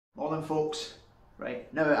Morning folks.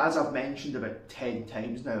 Right, now as I've mentioned about 10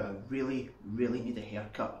 times now, I really need a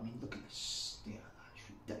haircut. I mean, look at this stare, that's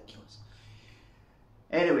ridiculous.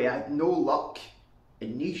 Anyway, I had no luck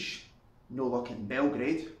in Niš, no luck in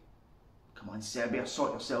Belgrade. Come on Serbia,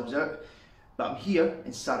 sort yourselves out. But I'm here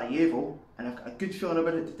in Sarajevo and I've got a good feeling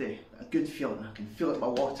about it today. A good feeling, I can feel it in my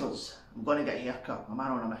waters. I'm going to get a haircut, I'm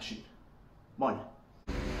on a mission. Come on.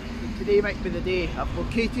 Today might be the day. I've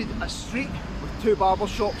located a street with 2 barber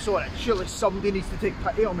shops on it. Surely somebody needs to take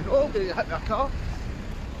pity on me. Oh, did it hit my car?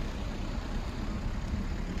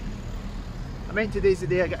 I meant today's the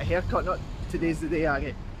day I get a haircut, not today's the day I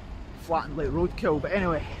get flattened like roadkill. But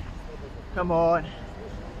anyway, come on.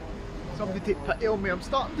 Somebody take pity on me, I'm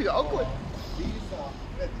starting to get ugly.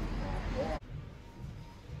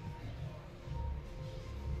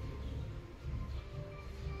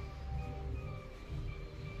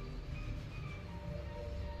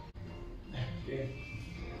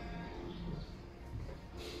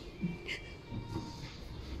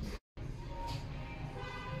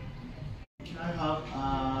 Can I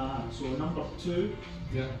have so number 2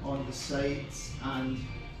 on the sides and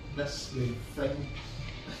this thing,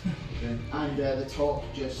 okay. And the top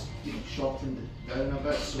just shortened down a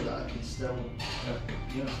bit so that I can still,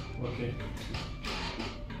 okay.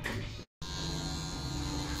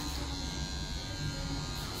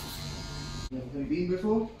 Have you been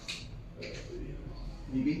before?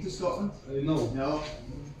 Have you been to Scotland? No. No?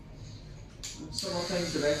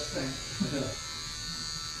 Summertime's the best time.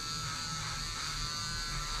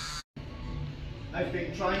 I've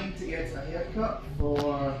been trying to get a haircut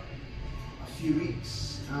for a few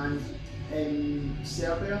weeks, and in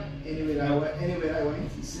Serbia, anywhere I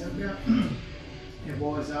went in Serbia, it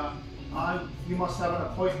was you must have an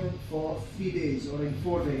appointment for 3 days or in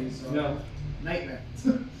 4 days. Or Yeah. Nightmare.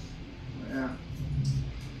 Yeah.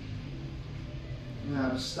 Yeah,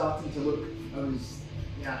 I was starting to look, I was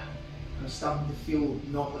starting to feel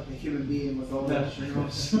not like a human being with all this, you know,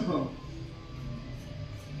 so.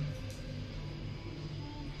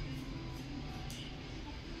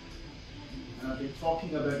 And I've been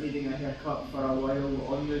talking about needing a haircut for a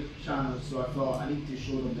while on the channel, so I thought I need to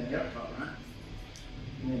show them the haircut, right?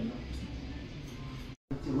 There you go.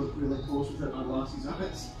 I need to look really close without my glasses on,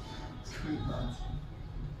 it's quite bad.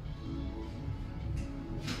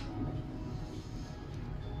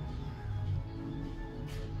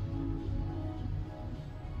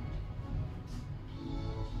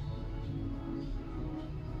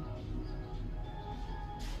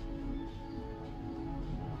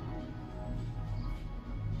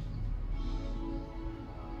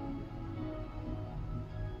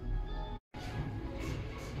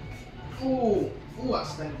 Oh, that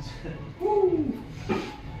stinks. Oh,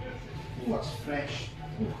 that's fresh.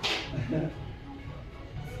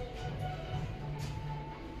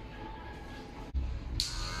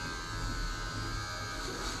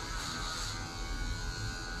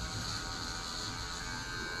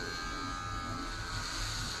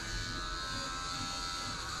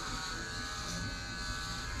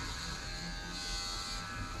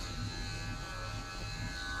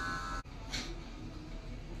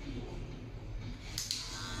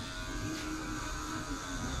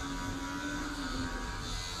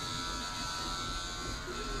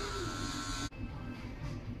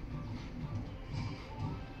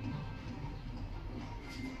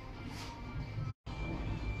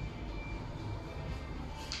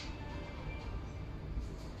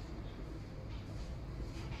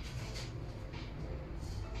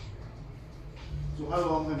 So how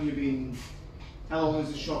long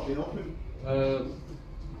has the shop been open?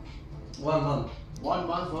 1 month. 1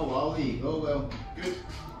 month? Oh well, there you go, well, good.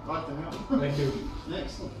 Glad to help. Thank you.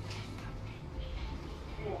 Excellent.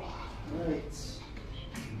 Right.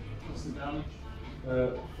 What's the damage?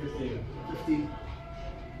 15. 15.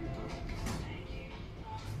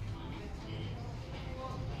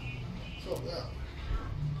 Stop that.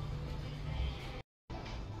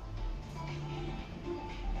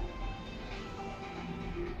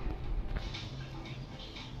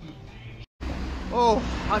 Oh,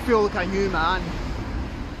 I feel like a new man.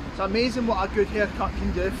 It's amazing what a good haircut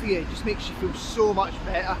can do for you. It just makes you feel so much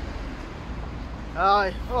better.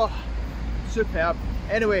 Aye, oh, superb.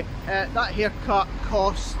 Anyway, that haircut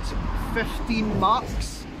cost 15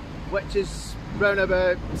 marks, which is round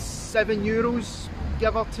about €7,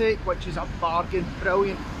 give or take, which is a bargain,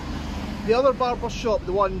 brilliant. The other barber shop,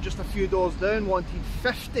 the one just a few doors down, wanted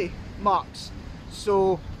 50 marks.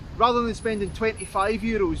 So rather than spending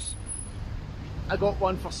 €25, I got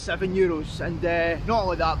one for €7, and not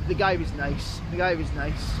only that, but the guy was nice. The guy was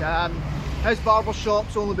nice. His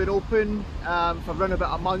barbershop's only been open for around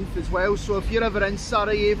about a month as well, so if you're ever in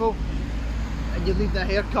Sarajevo and you're needing a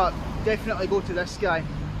haircut, definitely go to this guy.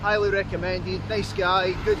 Highly recommended. Nice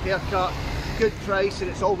guy, good haircut, good price, and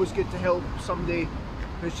it's always good to help somebody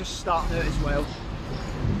who's just starting out as well.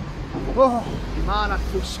 Oh man, I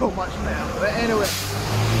feel so much better. But anyway,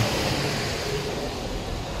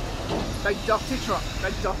 big dirty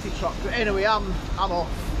truck. But anyway, I'm off.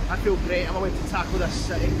 I feel great. I'm going to tackle this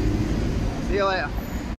city. See you later.